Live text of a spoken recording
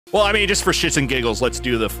Well, I mean, just for shits and giggles, let's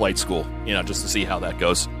do the flight school, you know, just to see how that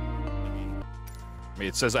goes. I mean,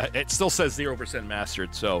 it still says 0%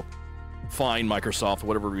 mastered, so fine, Microsoft,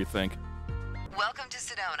 whatever you think. Welcome to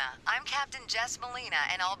Sedona. I'm Captain Jess Molina,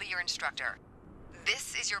 and I'll be your instructor.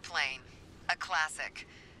 This is your plane, a classic,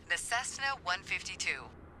 the Cessna 152.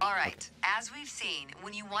 All right, as we've seen,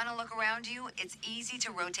 when you want to look around you, it's easy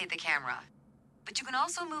to rotate the camera. But you can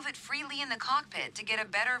also move it freely in the cockpit to get a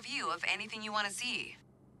better view of anything you want to see.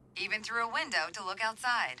 Even through a window to look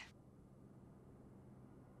outside.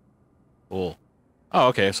 Cool. Oh,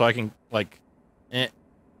 okay, so I can, like,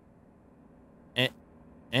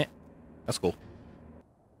 That's cool.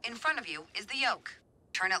 In front of you is the yoke.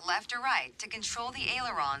 Turn it left or right to control the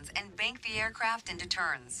ailerons and bank the aircraft into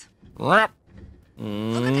turns. Look at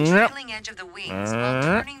the trailing edge of the wings while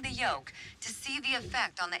turning the yoke to see the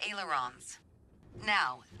effect on the ailerons.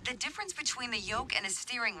 Now, the difference between the yoke and a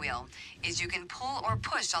steering wheel is you can pull or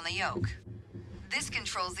push on the yoke. This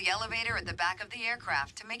controls the elevator at the back of the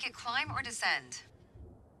aircraft to make it climb or descend.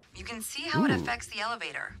 You can see how it affects the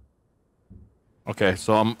elevator. Okay,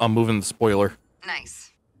 so I'm moving the spoiler.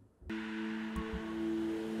 Nice.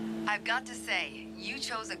 I've got to say, you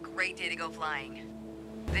chose a great day to go flying.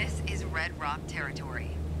 This is Red Rock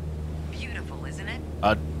territory. Beautiful, isn't it?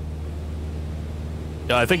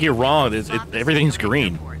 I think you're wrong. Everything's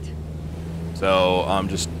green. So I'm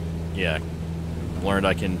just, yeah, I've learned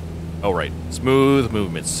I can. Oh right, smooth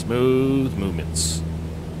movements.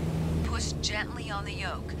 Push gently on the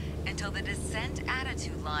yoke until the descent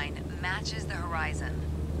attitude line matches the horizon.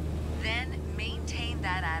 Then maintain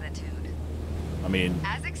that attitude. I mean,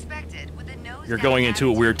 as expected, with the nose you're going into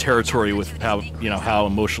a weird territory with how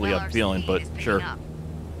emotionally I'm feeling, but sure.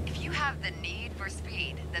 If you have the need for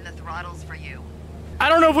speed, then the throttle's for you. I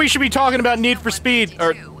don't know if we should be talking about Need for Speed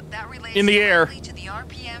or in the air.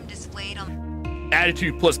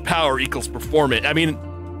 Attitude plus power equals performance. I mean,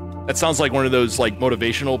 that sounds like one of those like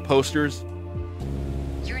motivational posters.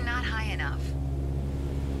 You're not high enough.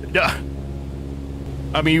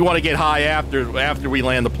 I mean, you want to get high after we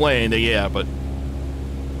land the plane, yeah, but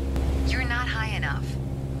you're not high enough.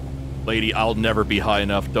 Lady, I'll never be high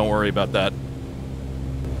enough. Don't worry about that.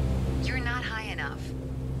 You're not high enough.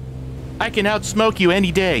 I can outsmoke you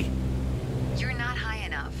any day. You're not high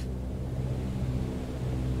enough.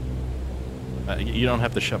 You don't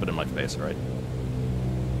have to shove it in my face, right?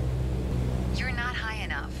 You're not high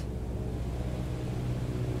enough.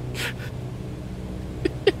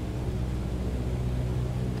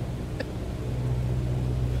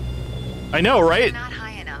 I know, right? You're not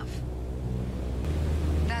high enough.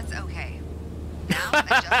 That's okay. Now,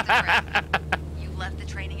 adjust the brake. You've left the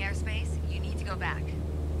training airspace. You need to go back.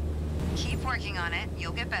 Keep working on it.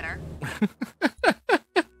 You'll get better.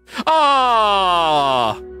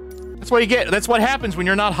 Ah! That's what you get. That's what happens when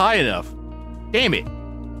you're not high enough. Damn it.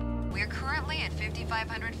 We're currently at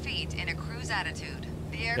 5,500 feet in a cruise attitude.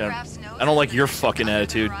 The aircraft's nose. I don't like your fucking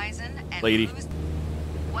attitude, lady.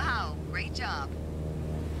 Wow, great job.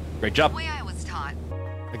 Great job. The way I was taught.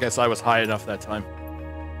 I guess I was high enough that time.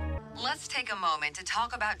 Let's take a moment to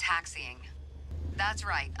talk about taxiing. That's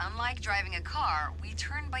right. Unlike driving a car, we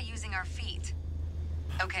turn by using our feet.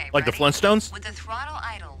 Okay, like ready? The Flintstones? With the throttle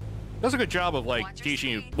idle. Does a good job of like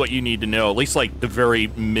teaching you what you need to know, at least like the very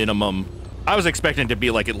minimum. I was expecting it to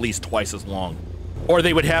be like at least twice as long. Or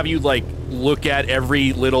they would have you like look at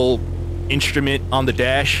every little instrument on the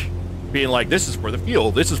dash, being like, this is for the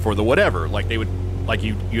fuel, this is for the whatever. Like they would, like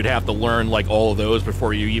you'd have to learn like all of those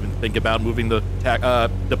before you even think about moving the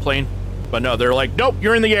plane. But no, they're like, nope,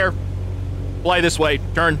 you're in the air. Fly this way,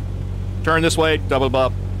 turn this way, blah, blah,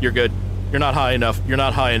 blah. You're good. You're not high enough. You're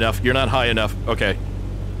not high enough. You're not high enough. Okay.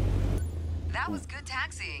 That was good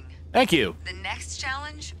taxiing. Thank you. The next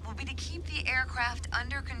challenge will be to keep the aircraft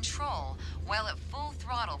under control while at full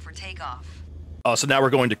throttle for takeoff. Oh, so now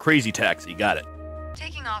we're going to crazy taxi. Got it.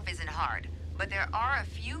 Taking off isn't hard, but there are a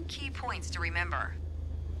few key points to remember.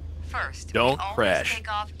 First, don't we always crash.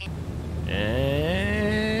 Take off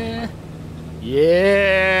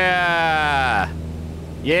yeah.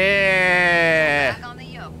 Back on the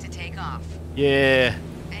yoke to take off. Yeah.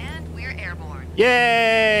 And we're airborne.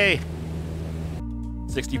 Yay!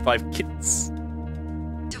 65 kits.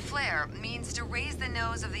 To flare means to raise the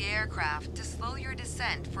nose of the aircraft to slow your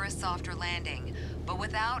descent for a softer landing, but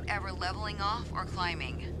without ever leveling off or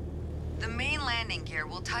climbing. The main landing gear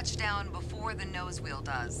will touch down before the nose wheel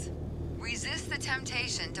does. Resist the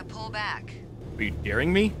temptation to pull back. Are you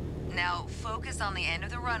daring me? Now focus on the end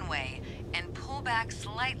of the runway and pull back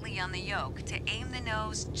slightly on the yoke to aim the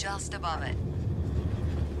nose just above it.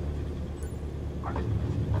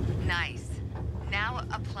 Nice. Now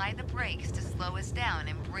apply the brakes to slow us down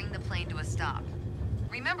and bring the plane to a stop.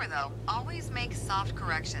 Remember though, always make soft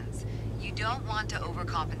corrections. You don't want to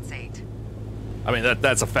overcompensate. I mean,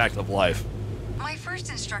 that's a fact of life. My first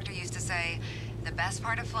instructor used to say, the best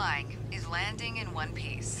part of flying is landing in one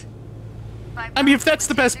piece. I mean, if that's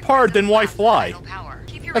the best part, then why fly?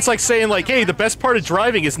 That's like saying, like, hey, the best part of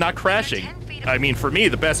driving is not crashing. I mean, for me,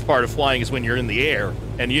 the best part of flying is when you're in the air,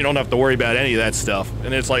 and you don't have to worry about any of that stuff.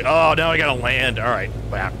 And it's like, oh, now I gotta land. All right,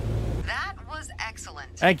 wow. That was excellent.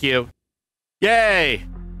 Thank you. Yay!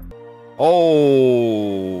 Oh.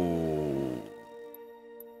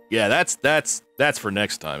 Yeah, that's for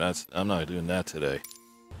next time. I'm not doing that today.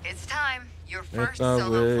 It's time. Your first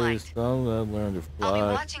solo flight. Learn to fly. I'll be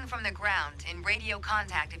watching from the ground in radio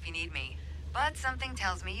contact if you need me, but something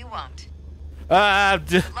tells me you won't.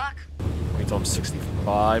 Good luck. Wait till I'm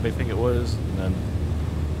 65, I think it was, and then,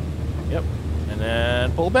 yep, and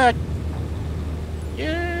then pull back.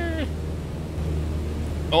 Yay!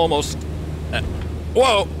 Almost.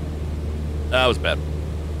 Whoa! That was bad.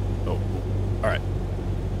 Oh, all right.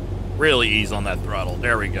 Really ease on that throttle.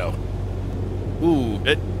 There we go. Ooh,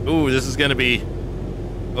 this is gonna be.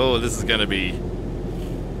 Oh, this is gonna be.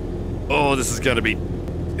 Oh, this is gonna be.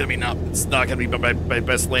 It's gonna be not. It's not gonna be my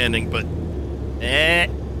best landing, but. Eh.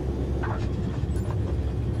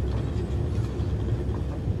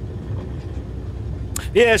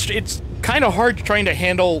 Yeah, it's kind of hard trying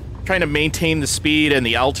to maintain the speed and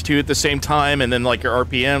the altitude at the same time, and then like your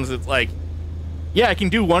RPMs. It's like, yeah, I can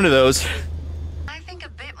do one of those. I think a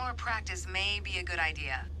bit more practice may be a good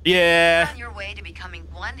idea. Yeah. You're on your way to becoming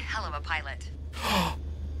one hell of a pilot.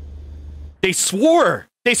 They swore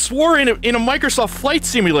in a Microsoft Flight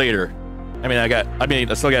Simulator. I mean,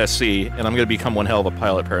 I still got a C, and I'm gonna become one hell of a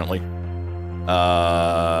pilot apparently.